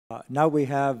Now we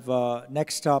have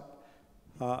next up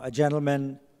a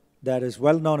gentleman that is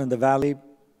well known in the Valley.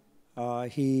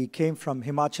 He came from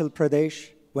Himachal Pradesh,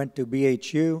 went to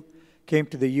BHU, came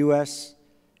to the US,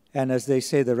 and as they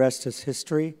say, the rest is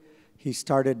history. He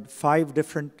started 5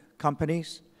 different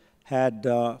companies, had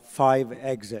 5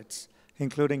 exits,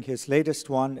 including his latest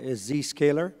one is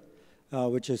Zscaler,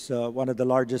 which is one of the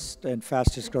largest and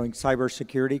fastest growing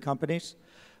cybersecurity companies.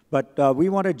 But we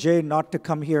wanted Jay not to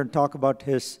come here and talk about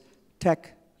his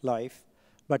tech life,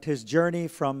 but his journey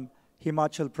from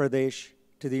Himachal Pradesh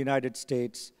to the United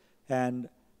States and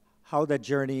how that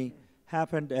journey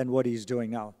happened and what he's doing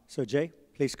now. So Jay,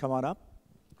 please come on up.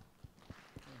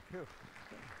 Thank you.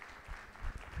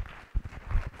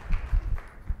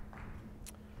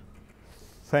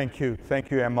 Thank you.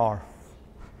 Thank you, MR.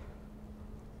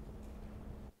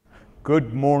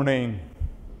 Good morning.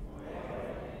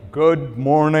 Good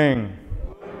morning.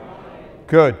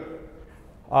 Good.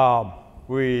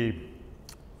 We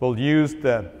will use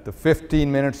the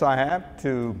 15 minutes I have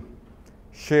to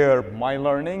share my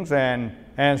learnings and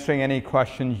answering any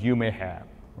questions you may have,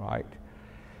 right?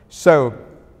 So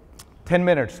 10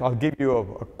 minutes, I'll give you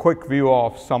a quick view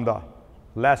of some of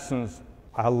the lessons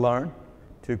I learned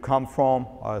to come from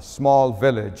a small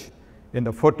village in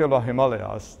the foothill of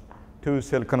Himalayas to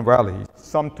Silicon Valley.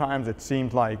 Sometimes it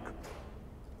seems like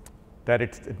that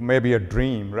it may be a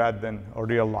dream rather than a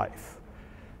real life.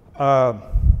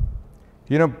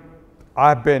 You know,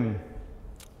 I've been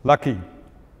lucky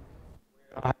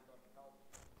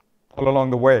all along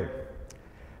the way.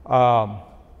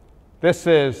 This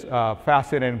is a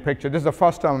fascinating picture. This is the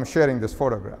first time I'm sharing this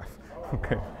photograph.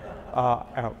 Okay.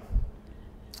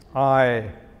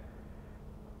 I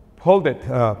pulled it.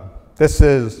 This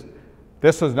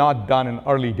was not done in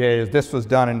early days. This was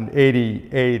done in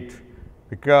 '88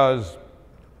 because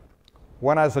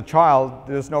when I was a child,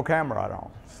 there was no camera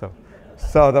around.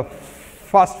 So the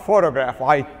first photograph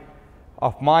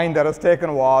of mine that was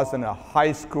taken was in a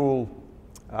high school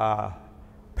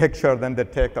picture. Then they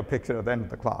take the picture at the end of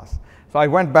the class. So I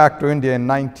went back to India in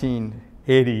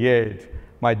 1988.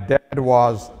 My dad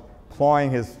was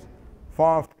plowing his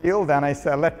farm field, and I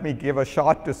said, let me give a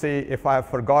shot to see if I've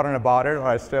forgotten about it or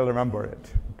I still remember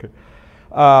it. Okay.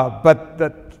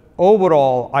 But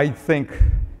overall, I think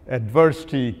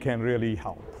adversity can really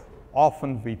help.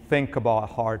 Often we think about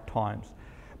hard times.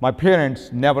 My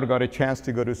parents never got a chance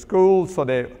to go to school, so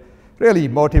they really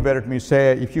motivated me to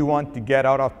say, if you want to get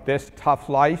out of this tough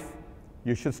life,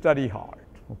 you should study hard.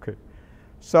 Okay.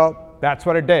 So that's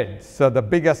what I did. So the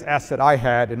biggest asset I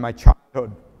had in my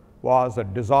childhood was a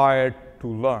desire to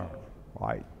learn,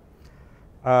 right?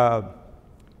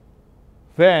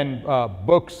 Then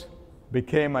books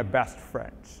became my best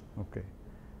friends. Okay.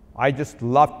 I just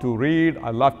love to read. I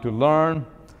love to learn.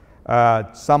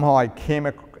 Somehow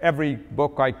every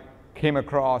book I came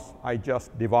across, I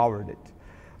just devoured it.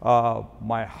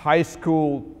 My high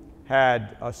school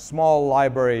had a small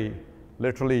library,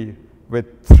 literally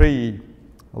with 3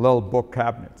 little book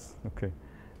cabinets. Okay.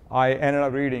 I ended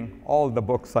up reading all the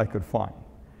books I could find.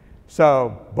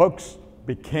 So books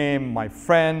became my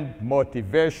friend,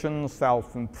 motivation,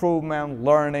 self-improvement,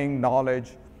 learning,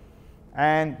 knowledge,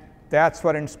 and that's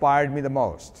what inspired me the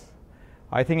most.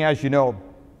 I think, as you know,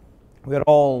 we're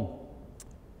all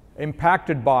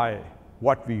impacted by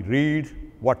what we read,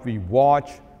 what we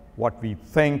watch, what we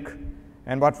think,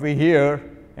 and what we hear,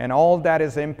 and all that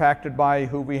is impacted by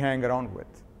who we hang around with.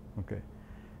 Okay.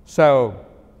 So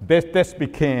this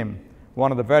became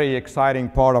one of the very exciting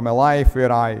part of my life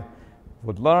where I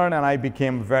would learn, and I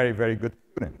became a very, very good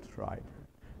student, right?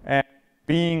 And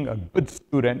being a good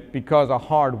student, because of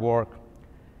hard work,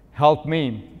 helped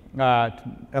me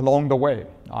along the way.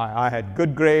 I had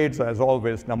good grades. I was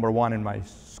always #1 in my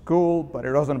school, but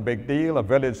it wasn't a big deal. A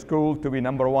village school, to be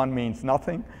 #1 means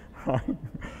nothing.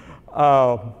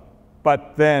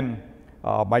 But then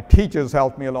my teachers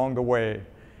helped me along the way.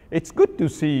 It's good to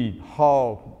see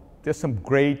how there's some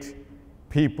great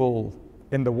people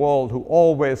in the world who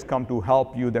always come to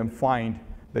help you, then find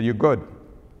that you're good.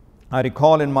 I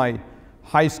recall in my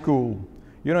high school,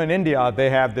 you know, in India, they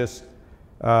have this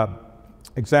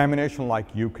examination like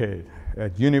UK,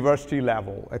 at university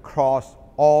level, across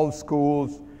all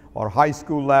schools or high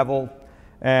school level.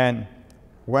 And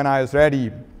when I was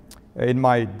ready,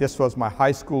 this was my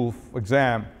high school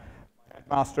exam, my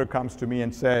headmaster comes to me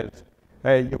and says,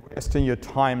 hey, you're wasting your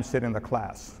time sitting in the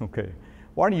class. Okay.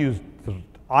 Why don't you,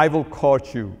 I will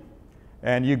coach you.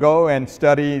 And you go and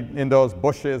study in those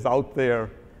bushes out there,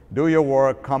 do your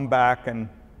work, come back, and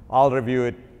I'll review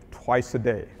it twice a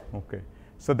day. Okay.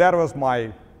 So that was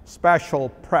my special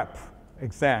prep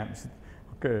exams.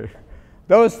 Okay.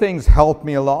 those things helped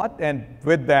me a lot, and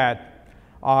with that,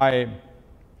 I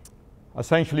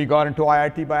essentially got into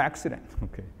IIT by accident.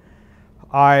 Okay.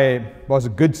 I was a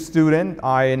good student.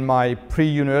 In my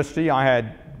pre-university, I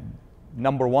had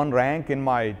 #1 rank in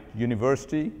my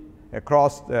university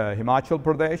across Himachal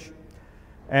Pradesh,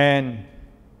 and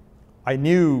I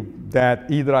knew that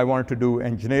either I wanted to do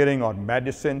engineering or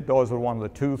medicine. Those were one of the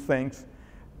two things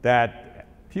that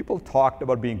people talked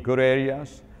about being good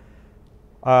areas.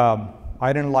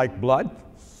 I didn't like blood,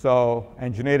 so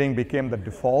engineering became the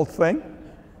default thing.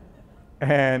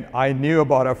 And I knew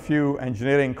about a few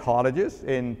engineering colleges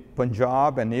in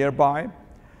Punjab and nearby.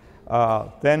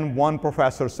 Then one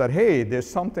professor said, hey, there's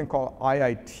something called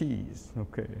IITs.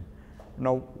 Okay. I don't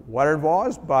know what it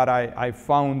was, but I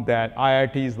found that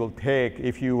IITs will take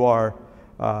if you are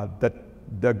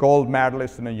the gold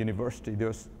medalist in a university.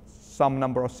 There's some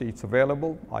number of seats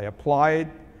available. I applied.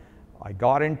 I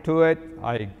got into it.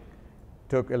 I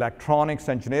took electronics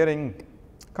engineering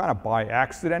kind of by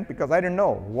accident because I didn't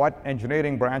know what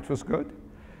engineering branch was good.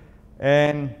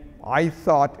 And I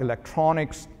thought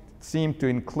electronics seemed to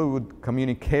include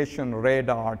communication,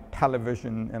 radar,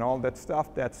 television, and all that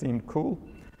stuff. That seemed cool.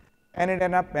 And it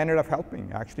ended up helping.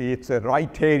 Actually, it's a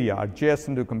right area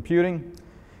adjacent to computing.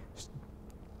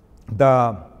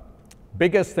 The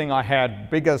biggest thing I had,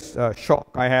 shock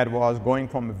I had was going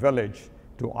from a village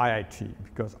to IIT,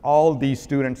 because all these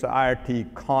students at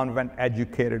IIT convent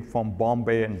educated from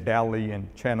Bombay and Delhi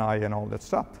and Chennai and all that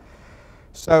stuff.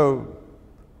 So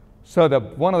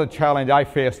one of the challenges I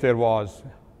faced there was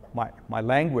my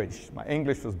language. My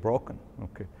English was broken.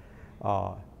 Okay,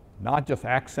 not just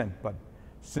accent, but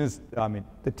since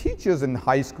the teachers in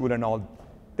high school and all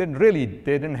they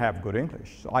didn't have good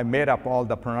English. So I made up all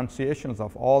the pronunciations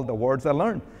of all the words I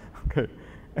learned. Okay,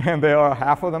 and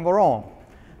half of them were wrong.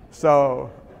 So,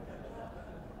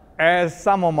 as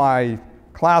some of my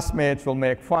classmates will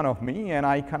make fun of me, and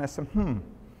I kind of said,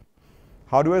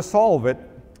 how do I solve it?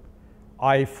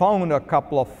 I found a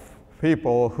couple of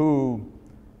people who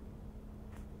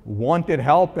wanted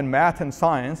help in math and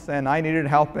science, and I needed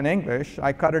help in English.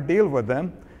 I cut a deal with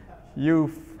them.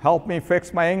 You help me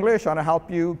fix my English, and I'll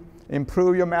help you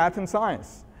improve your math and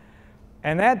science.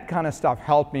 And that kind of stuff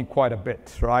helped me quite a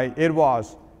bit, right? It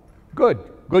was good.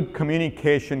 Good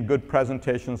communication, good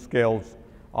presentation skills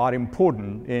are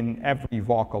important in every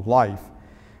walk of life.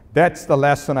 That's the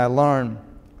lesson I learned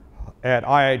at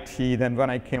IIT. Then when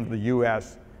I came to the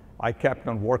US, I kept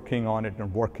on working on it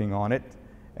and working on it,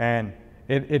 and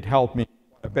it helped me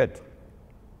quite a bit.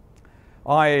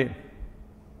 I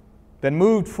then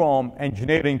moved from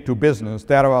engineering to business.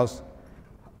 That was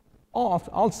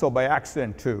also by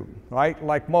accident too, right?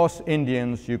 Like most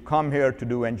Indians, you come here to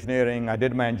do engineering. I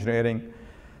did my engineering.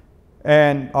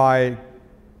 And I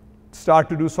started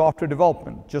to do software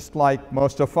development, just like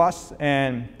most of us.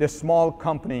 And this small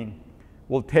company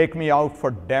will take me out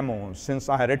for demos. Since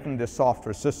I had written this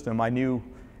software system, I knew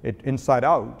it inside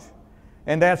out.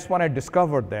 And that's when I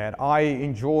discovered that I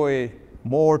enjoy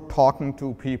more talking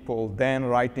to people than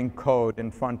writing code in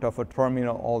front of a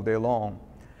terminal all day long.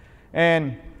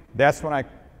 And that's when I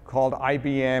called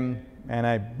IBM, and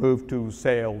I moved to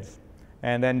sales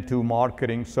and then to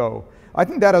marketing. So I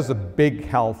think that was a big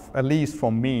help, at least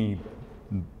for me,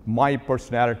 my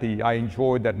personality. I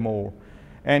enjoyed that more.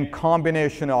 And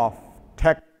combination of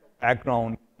tech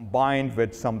background combined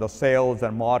with some of the sales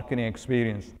and marketing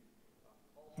experience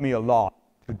helped me a lot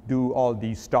to do all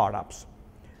these startups,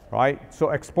 right? So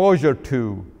exposure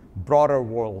to broader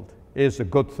world is a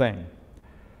good thing.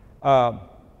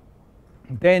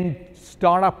 Then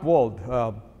startup world,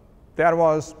 there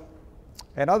was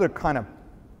another kind of,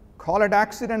 call it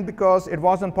accident because it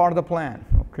wasn't part of the plan,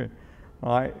 okay?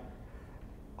 Right?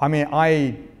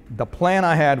 The plan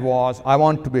I had was I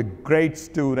want to be a great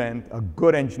student, a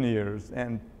good engineer,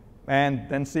 and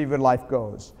then see where life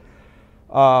goes.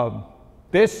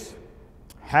 This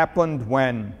happened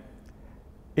when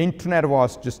internet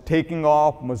was just taking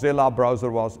off. Mozilla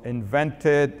browser was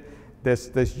invented.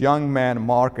 This young man,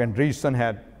 Mark Andreessen,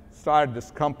 had started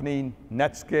this company,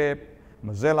 Netscape,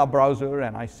 Mozilla browser,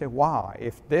 and I said, wow,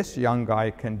 if this young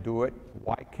guy can do it,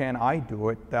 why can't I do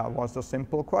it? That was a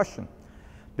simple question.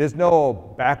 There's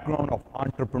no background of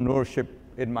entrepreneurship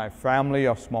in my family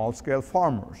of small-scale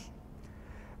farmers.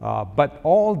 But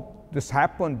all this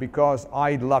happened because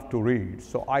I love to read.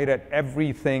 So I read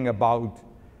everything about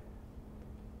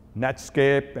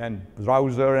Netscape and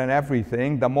browser and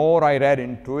everything. The more I read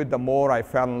into it, the more I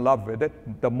fell in love with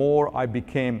it, the more I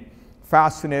became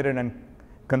fascinated and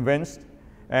convinced.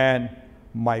 And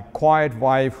my quiet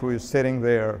wife, who is sitting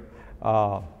there,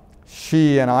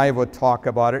 she and I would talk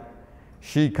about it.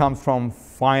 She comes from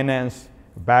finance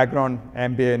background,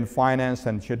 MBA in finance,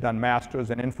 and she had done master's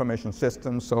in information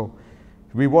systems. So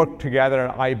we worked together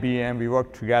at IBM, we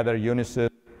worked together at Unisys.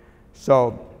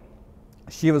 So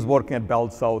she was working at Bell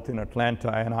South in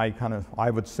Atlanta, and I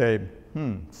would say,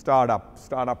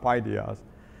 startup ideas.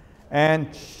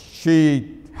 And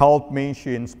she helped me,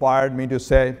 she inspired me to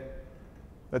say,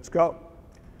 let's go.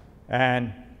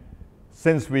 And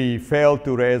since we failed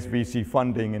to raise VC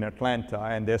funding in Atlanta,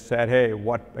 and they said, hey,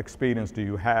 what experience do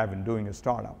you have in doing a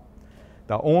startup?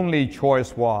 The only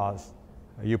choice was,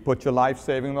 you put your life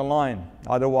saving on the line.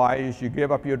 Otherwise, you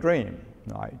give up your dream,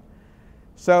 right?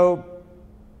 So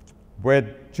with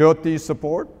Chaudhry's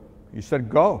support, he said,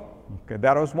 go. Okay,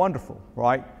 that was wonderful,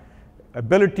 right?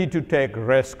 Ability to take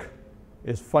risk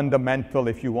is fundamental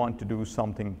if you want to do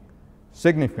something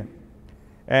significant.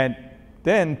 And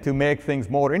then to make things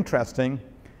more interesting,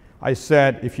 I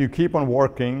said, if you keep on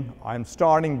working, I'm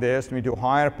starting this, we need to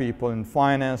hire people in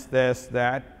finance, this,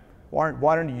 that.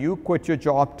 Why don't you quit your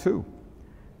job too?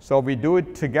 So we do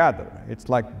it together. It's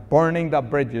like burning the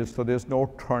bridges so there's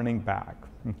no turning back.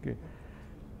 Okay.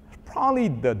 Probably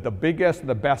the biggest,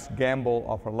 the best gamble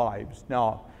of our lives.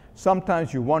 Now,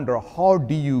 sometimes you wonder, how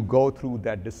do you go through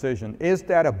that decision? Is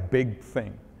that a big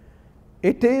thing?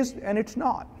 It is and it's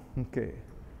not. Okay.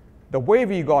 The way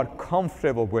we got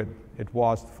comfortable with it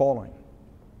was the following.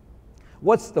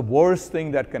 What's the worst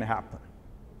thing that can happen?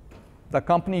 The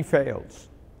company fails.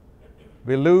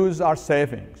 We lose our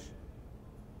savings.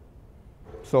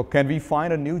 So can we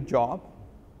find a new job?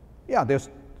 Yeah, there's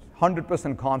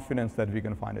 100% confidence that we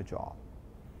can find a job.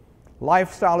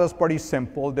 Lifestyle is pretty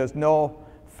simple. There's no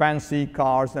fancy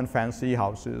cars and fancy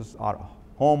houses. Our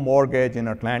home mortgage in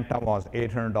Atlanta was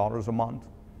 $800 a month.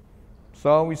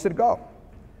 So we said, go.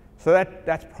 So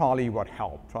that's probably what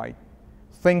helped, right?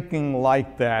 Thinking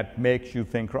like that makes you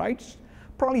think, right?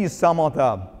 Probably some of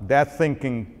that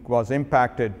thinking was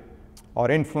impacted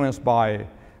or influenced by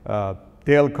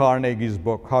Dale Carnegie's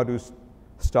book, How to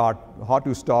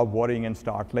Stop Worrying and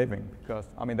Start Living. Because,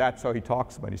 I mean, that's how he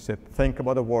talks about it. He said, think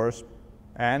about the worst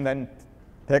and then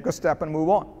take a step and move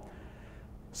on.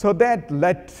 So that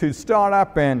led to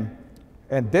startup, and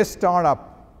this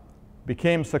startup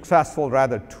became successful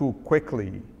rather too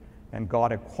quickly and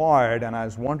got acquired. And I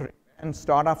was wondering, and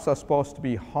startups are supposed to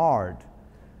be hard.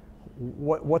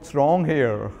 What's wrong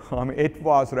here? I mean, it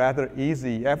was rather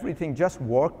easy. Everything just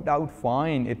worked out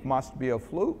fine. It must be a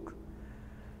fluke.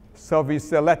 So we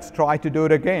said, let's try to do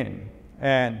it again.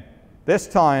 And this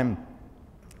time,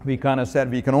 we kind of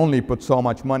said, we can only put so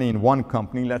much money in one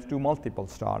company. Let's do multiple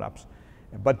startups.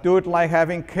 But do it like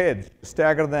having kids.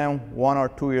 Stagger them 1 or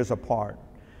 2 years apart.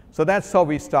 So that's how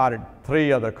we started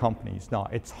 3 other companies. Now,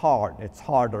 it's hard. It's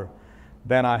harder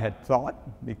than I had thought,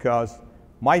 because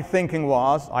my thinking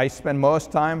was, I spend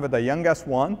most time with the youngest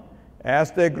one.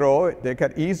 As they grow, they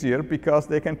get easier because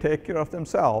they can take care of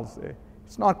themselves.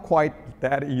 It's not quite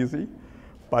that easy,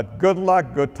 but good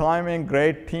luck, good timing,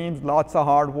 great teams, lots of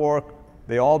hard work.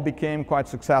 They all became quite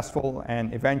successful,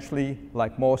 and eventually,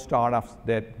 like most startups,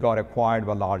 that got acquired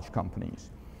by large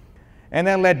companies. And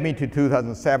that led me to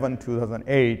 2007,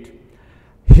 2008.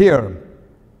 Here,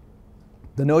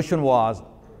 the notion was,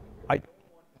 I don't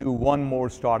want to do one more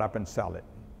startup and sell it.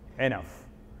 Enough.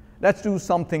 Let's do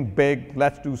something big.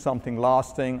 Let's do something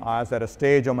lasting. I was at a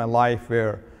stage of my life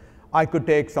where I could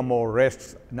take some more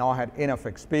risks. Now I had enough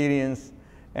experience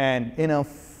and enough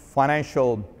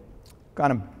financial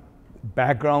kind of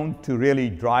background to really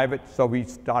drive it. So we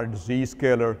started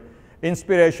Zscaler.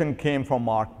 Inspiration came from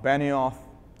Mark Benioff.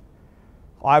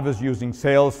 I was using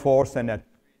Salesforce and at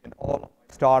all of my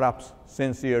startups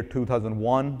since the year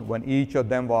 2001, when each of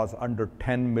them was under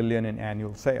 10 million in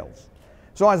annual sales.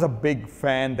 So I was a big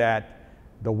fan that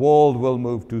the world will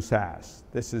move to SaaS.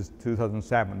 This is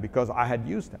 2007, because I had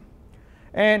used them.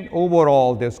 And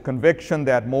overall, there's conviction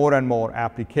that more and more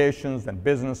applications and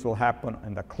business will happen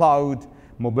in the cloud.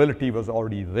 Mobility was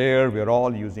already there. We're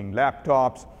all using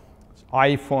laptops.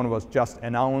 iPhone was just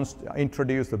announced,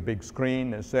 introduced a big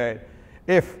screen and said,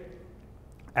 if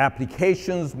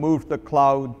applications move to the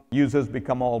cloud, users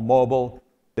become all mobile,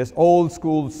 this old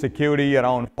school security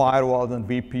around firewalls and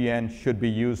VPN should be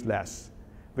used less.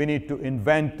 We need to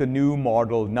invent a new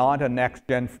model, not a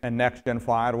next-gen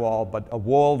firewall, but a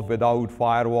world without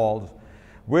firewalls,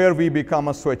 where we become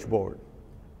a switchboard.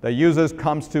 The users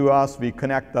comes to us, we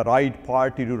connect the right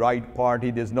party to right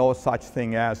party. There's no such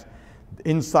thing as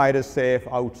inside is safe,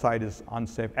 outside is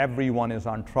unsafe. Everyone is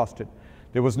untrusted.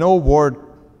 There was no word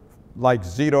like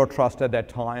zero trust at that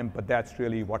time, but that's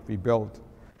really what we built.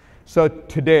 So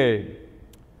today,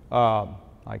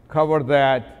 I covered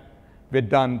that. We've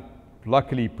done,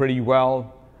 luckily, pretty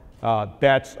well.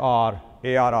 That's our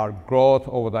ARR growth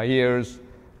over the years.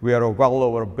 We are well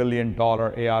over $1 billion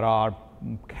ARR,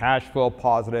 cash flow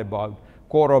positive, about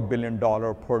 $250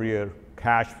 million per year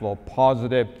cash flow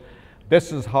positive.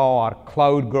 This is how our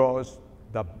cloud grows.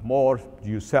 The more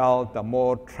you sell, the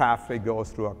more traffic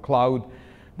goes through our cloud.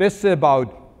 This is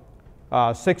about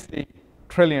 60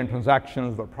 trillion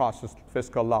transactions were processed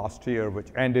fiscal last year, which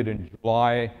ended in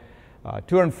July.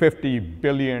 250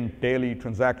 billion daily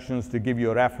transactions. To give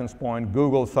you a reference point,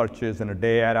 Google searches in a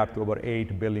day add up to over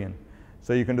 8 billion.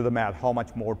 So you can do the math. How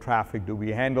much more traffic do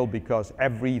we handle? Because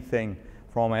everything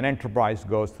from an enterprise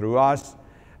goes through us.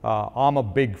 I'm a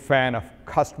big fan of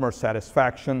customer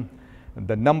satisfaction.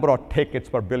 The number of tickets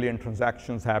per billion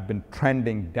transactions have been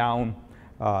trending down.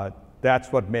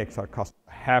 That's what makes our customers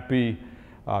happy.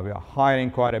 We are hiring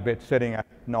quite a bit, sitting at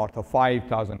north of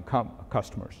 5,000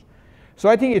 customers. So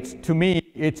I think to me,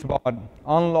 it's about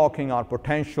unlocking our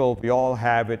potential. We all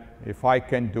have it. If I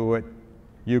can do it,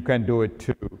 you can do it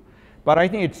too. But I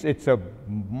think it's a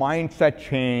mindset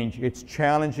change. It's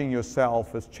challenging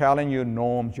yourself. It's challenging your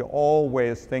norms. You're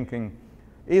always thinking,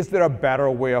 is there a better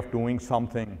way of doing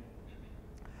something?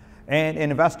 And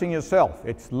investing in yourself.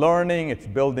 It's learning. It's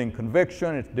building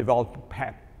conviction. It's developing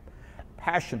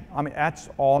passion. I mean, that's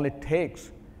all it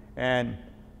takes. And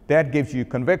that gives you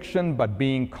conviction, but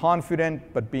being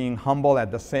confident, but being humble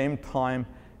at the same time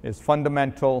is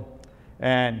fundamental.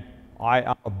 And I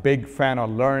am a big fan of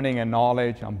learning and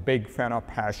knowledge. I'm a big fan of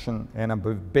passion, and I'm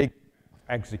a big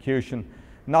execution.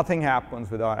 Nothing happens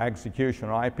without execution,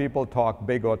 right? People talk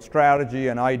big about strategy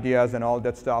and ideas and all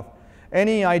that stuff.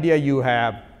 Any idea you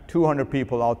have, 200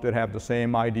 people out there have the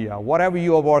same idea. Whatever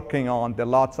you are working on, there are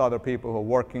lots of other people who are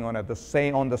working on the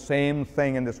same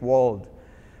thing in this world.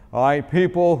 All right?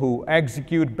 People who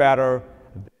execute better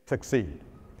succeed.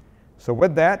 So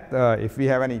with that, if we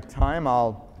have any time,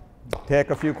 I'll take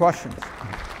a few questions.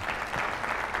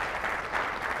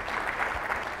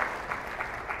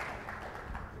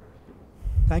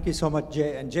 Thank you so much,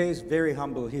 Jay. And Jay is very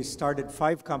humble. He started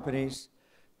 5 companies.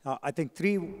 I think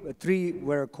three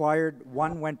were acquired.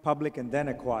 1 went public and then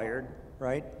acquired,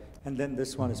 right? And then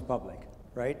this one is public,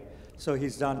 right? So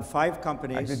he's done 5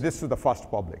 companies. I think this is the first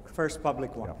public. First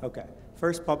public one, yeah. Okay.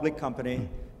 First public company.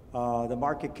 The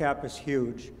market cap is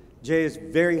huge. Jay is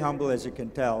very humble, as you can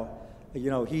tell. You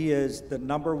know, he is the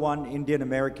 #1 Indian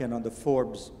American on the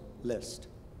Forbes list.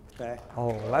 Okay.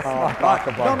 Oh, let's not talk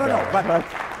about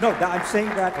that. I'm saying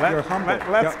that you're humble.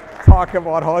 Let's talk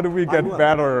about how do we get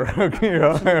better.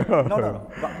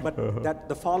 But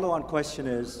the follow-on question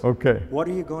is, okay, what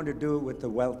are you going to do with the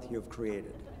wealth you've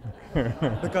created?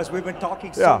 Because we've been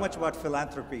talking so much about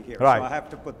philanthropy here, right. So I have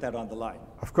to put that on the line.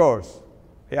 Of course.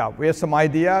 Yeah, we have some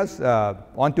ideas.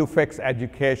 Want to fix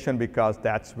education because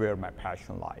that's where my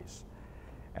passion lies.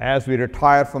 As we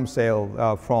retire from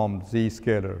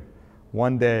Zscaler,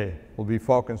 one day we'll be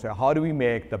focused on how do we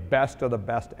make the best of the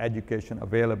best education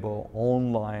available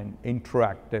online,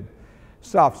 interactive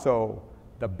stuff. So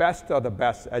the best of the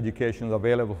best education is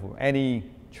available for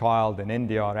any child in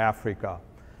India or Africa,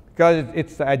 because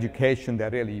it's the education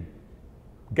that really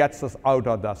gets us out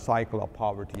of the cycle of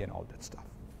poverty and all that stuff.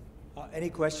 Any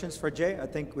questions for Jay? I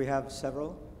think we have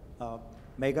several.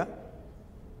 Megha,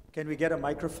 can we get a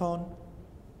microphone?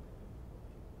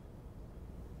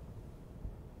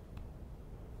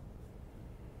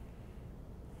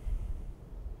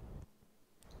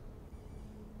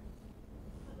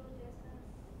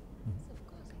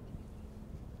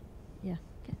 Yeah.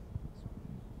 Okay.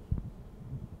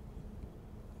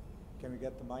 Can we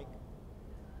get the mic?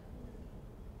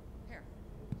 Here.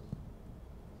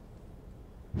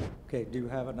 Okay, do you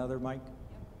have another mic?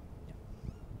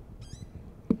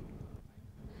 Yep.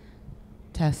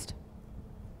 Test.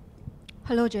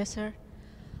 Hello, Jay sir.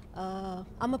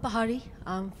 I'm a Pahari.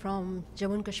 I'm from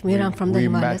Jammu and Kashmir. I'm from the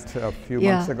Himalayas. We met a few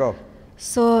months ago.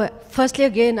 So, firstly,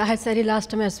 again, I had said it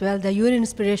last time as well, that you're an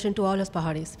inspiration to all us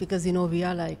Paharis, because, you know, we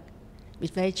are like,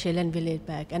 it's very chill and we laid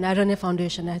back. And I run a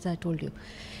foundation, as I told you.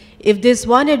 If there's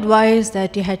one advice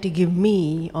that you had to give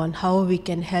me on how we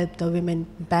can help the women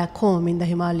back home in the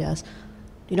Himalayas,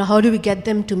 you know, how do we get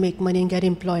them to make money and get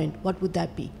employed, what would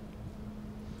that be?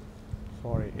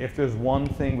 Sorry, if there's one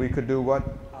thing we could do, what?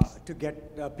 To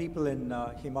get people in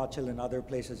Himachal and other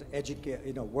places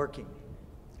working.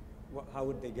 How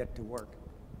would they get to work?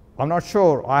 I'm not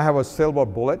sure I have a silver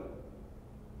bullet,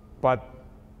 but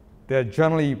there are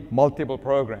generally multiple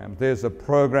programs. There's a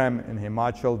program in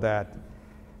Himachal that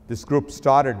this group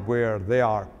started where they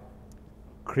are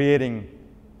creating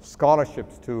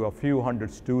scholarships to a few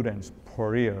hundred students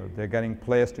per year. They're getting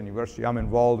placed in university. I'm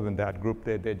involved in that group.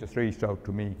 They just reached out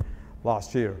to me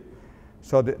last year.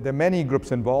 So there are many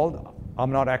groups involved.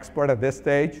 I'm not expert at this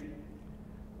stage.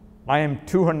 I am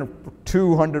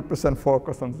 200%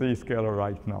 focused on Zscaler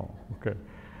right now. Okay.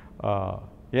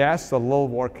 Yes, a little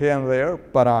work here and there,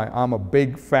 but I'm a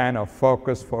big fan of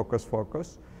focus, focus,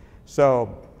 focus.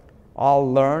 So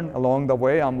I'll learn along the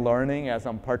way. I'm learning as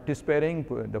I'm participating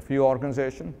with a few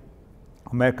organizations.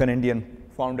 American Indian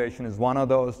Foundation is one of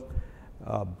those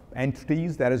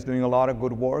entities that is doing a lot of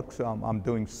good work, so I'm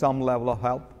doing some level of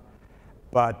help.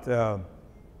 But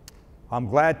I'm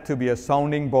glad to be a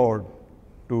sounding board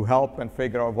to help and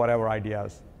figure out whatever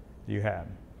ideas you have.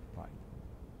 Right.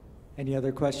 Any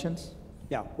other questions?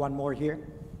 Yeah, one more here.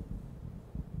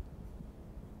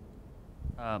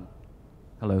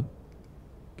 Hello,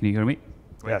 can you hear me?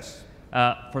 Yes.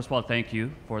 First of all, thank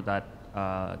you for that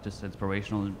just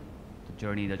inspirational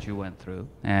journey that you went through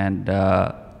and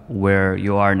where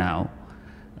you are now.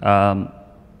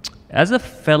 As a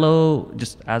fellow,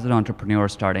 just as an entrepreneur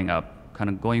starting up, kind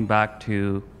of going back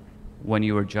to when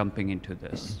you were jumping into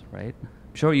this, right?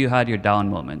 I'm sure you had your down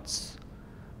moments.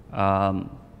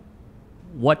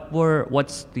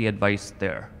 What's the advice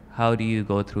there? How do you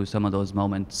go through some of those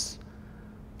moments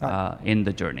in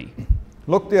the journey?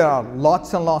 Look, there are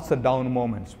lots and lots of down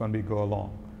moments when we go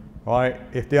along, right?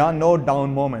 If there are no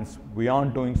down moments, we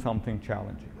aren't doing something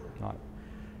challenging, right?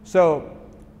 So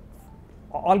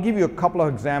I'll give you a couple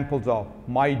of examples of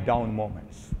my down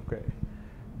moments, okay?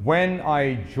 When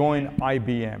I joined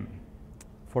IBM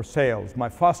for sales, my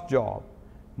first job,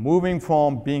 moving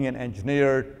from being an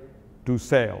engineer to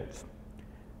sales,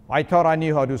 I thought I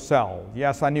knew how to sell.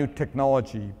 Yes, I knew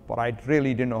technology, but I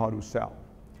really didn't know how to sell.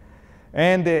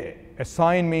 And they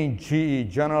assigned me GE,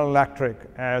 General Electric,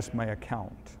 as my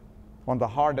account, one of the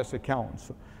hardest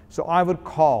accounts. So I would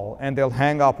call, and they'll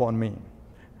hang up on me.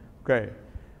 Okay,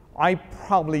 I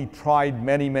probably tried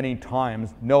many, many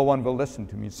times. No one will listen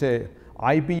to me. Say,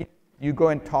 IBM, you go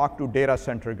and talk to data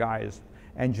center guys.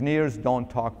 Engineers don't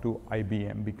talk to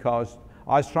IBM, because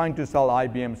I was trying to sell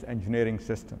IBM's engineering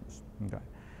systems. Okay.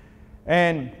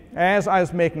 And as I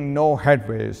was making no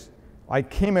headways, I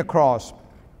came across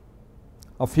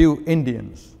a few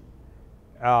Indians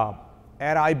at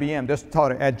IBM,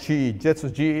 at GE, just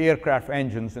as GE aircraft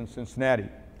engines in Cincinnati.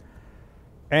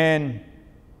 And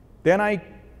then I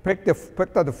picked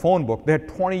up the phone book. They had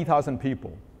 20,000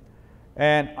 people.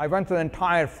 And I went to the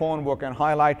entire phone book and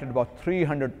highlighted about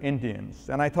 300 Indians.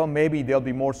 And I thought maybe they'll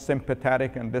be more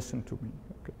sympathetic and listen to me.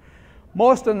 Okay.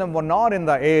 Most of them were not in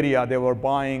the area they were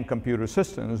buying computer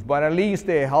systems, but at least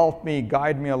they helped me,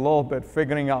 guide me a little bit,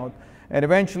 figuring out. And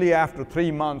eventually, after 3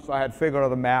 months, I had figured out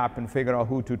the map and figured out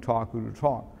who to talk.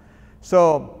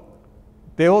 So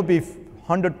there will be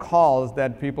 100 calls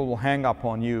that people will hang up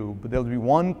on you, but there'll be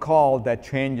one call that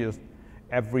changes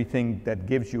everything, that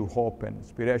gives you hope and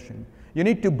inspiration. You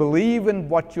need to believe in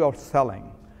what you're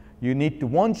selling. You need to,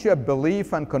 once you have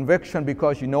belief and conviction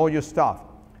because you know your stuff,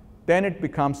 then it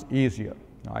becomes easier,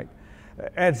 right?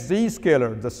 At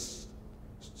Zscaler, the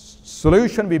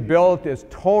solution we built is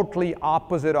totally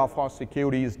opposite of how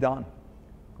security is done.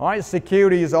 All right,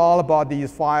 security is all about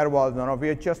these firewalls. No,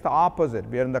 we're just the opposite.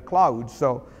 We're in the cloud.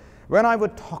 So when I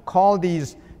would call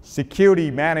these security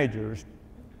managers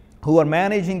who are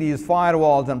managing these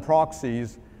firewalls and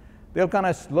proxies, they'll kind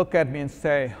of look at me and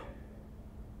say,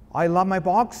 I love my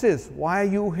boxes. Why are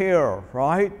you here,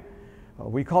 right?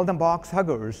 We call them box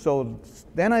huggers. So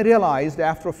then I realized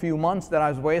after a few months that I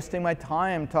was wasting my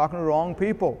time talking to the wrong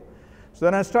people. So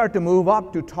then I started to move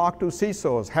up to talk to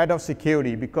CISOs, head of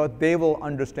security, because they will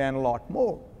understand a lot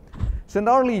more. So in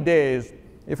the early days,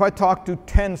 if I talk to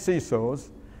 10 CISOs,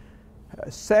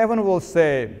 7 will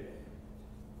say,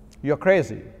 you're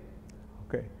crazy.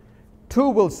 Okay. 2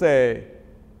 will say,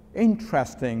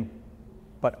 interesting,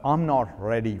 but I'm not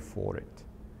ready for it.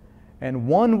 And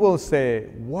 1 will say,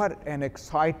 what an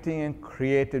exciting and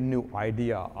creative new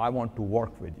idea. I want to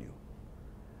work with you.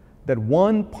 That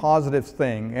one positive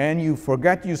thing, and you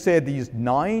forget, you say these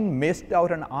 9 missed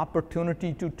out an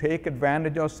opportunity to take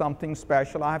advantage of something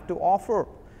special I have to offer.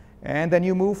 And then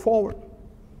you move forward.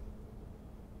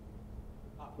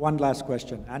 One last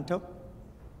question. Anto?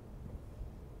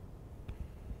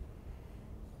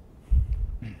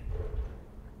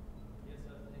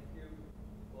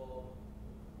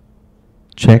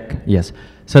 Check. Yes.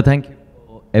 So thank you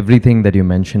for everything that you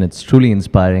mentioned. It's truly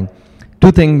inspiring.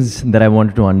 2 things that I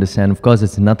wanted to understand. Of course,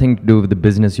 it's nothing to do with the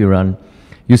business you run.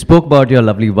 You spoke about your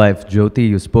lovely wife, Jyoti.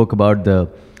 You spoke about the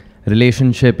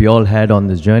relationship you all had on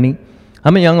this journey.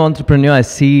 I'm a young entrepreneur. I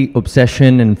see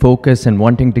obsession and focus and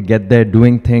wanting to get there,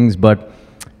 doing things, but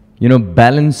you know,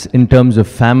 balance in terms of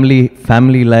family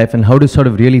life, and how to sort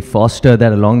of really foster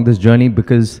that along this journey,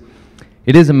 because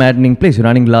it is a maddening place. You're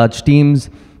running large teams,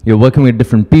 you're working with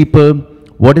different people.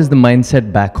 What is the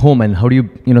mindset back home, and how do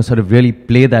you, sort of really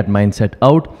play that mindset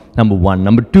out? Number one.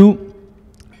 Number two,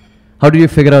 how do you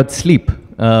figure out sleep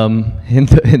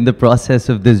in the process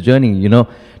of this journey?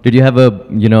 Did you have a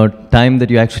time that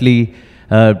you actually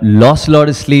lost a lot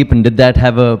of sleep, and did that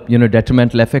have a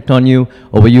detrimental effect on you,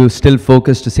 or were you still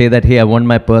focused to say that, hey, I want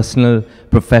my personal,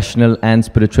 professional, and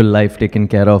spiritual life taken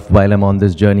care of while I'm on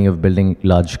this journey of building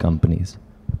large companies?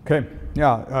 Okay,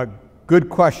 yeah, good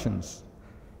questions.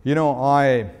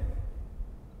 I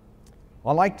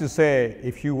like to say,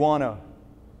 if you want a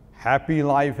happy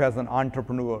life as an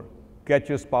entrepreneur, get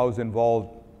your spouse involved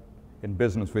in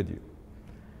business with you.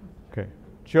 Okay.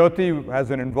 Chaudhry has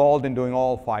been involved in doing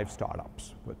all 5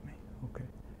 startups with me.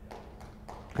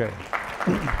 Okay.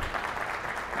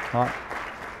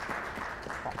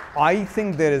 I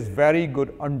think there is very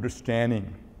good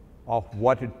understanding of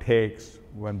what it takes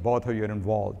when both of you are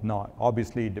involved. Now,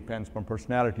 obviously, it depends on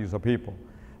personalities of people,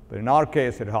 but in our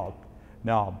case, it helped.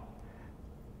 Now,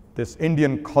 this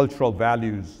Indian cultural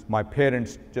values, my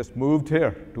parents just moved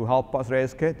here to help us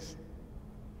raise kids.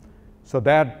 So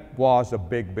that was a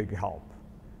big, big help.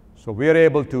 So we are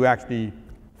able to actually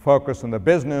focus on the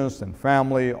business and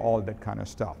family, all that kind of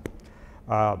stuff.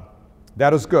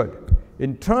 That is good.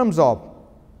 In terms of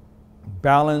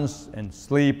balance and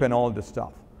sleep and all this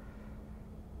stuff,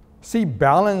 see,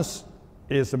 balance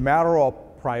is a matter of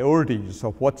priorities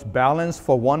of what's balanced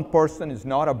for one person is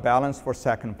not a balance for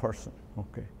second person.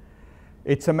 Okay.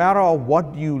 It's a matter of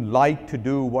what do you like to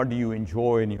do, what do you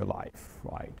enjoy in your life,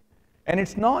 right? And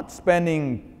it's not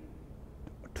spending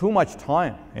too much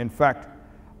time. In fact,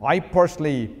 I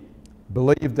personally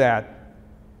believe that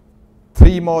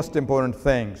 3 most important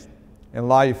things in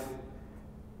life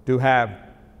to have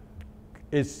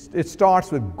is, it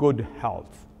starts with good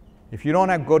health. If you don't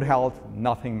have good health,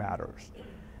 nothing matters.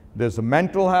 There's a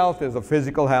mental health, there's a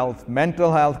physical health.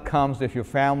 Mental health comes if your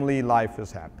family life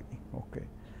is happy, okay?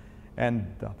 And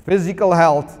physical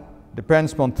health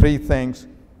depends on 3 things: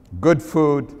 good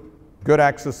food, good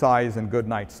exercise, and good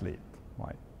night's sleep.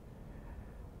 Right?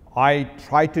 I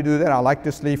try to do that. I like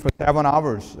to sleep for 7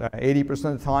 hours.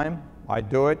 80% of the time, I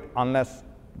do it unless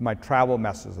my travel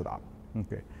messes it up.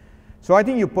 Okay. So I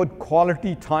think you put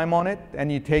quality time on it,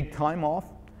 and you take time off.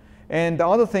 And the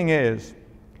other thing is,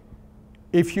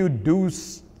 if you do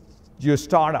your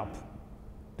startup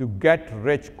to get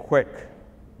rich quick,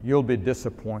 you'll be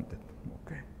disappointed.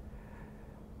 Okay.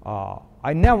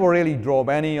 I never really drove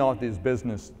any of this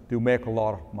business to make a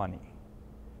lot of money.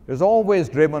 It's always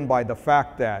driven by the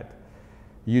fact that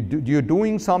you're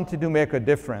doing something to make a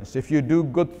difference. If you do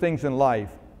good things in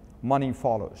life, money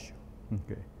follows you.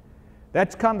 Okay.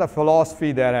 That's kind of the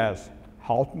philosophy that has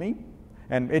helped me.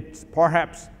 And it's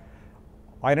perhaps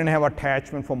I didn't have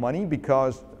attachment for money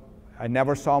because I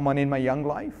never saw money in my young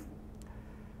life.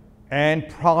 And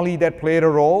probably that played a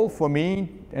role for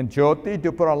me and Chaudhry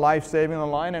to put our life saving on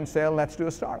the line and say, let's do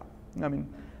a startup. I mean,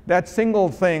 that single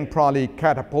thing probably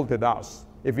catapulted us.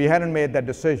 If we hadn't made that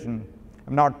decision,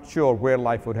 I'm not sure where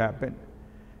life would have been.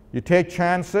 You take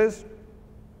chances,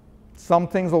 some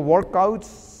things will work out,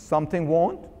 something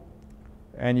won't,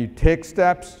 and you take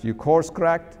steps, you course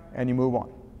correct, and you move on.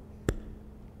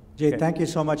 Jay, okay. Thank you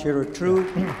so much. You're a true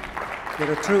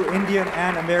Indian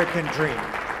and American dream.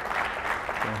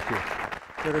 Thank you.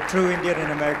 You're a true Indian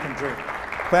and American dream.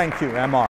 Thank you, MR.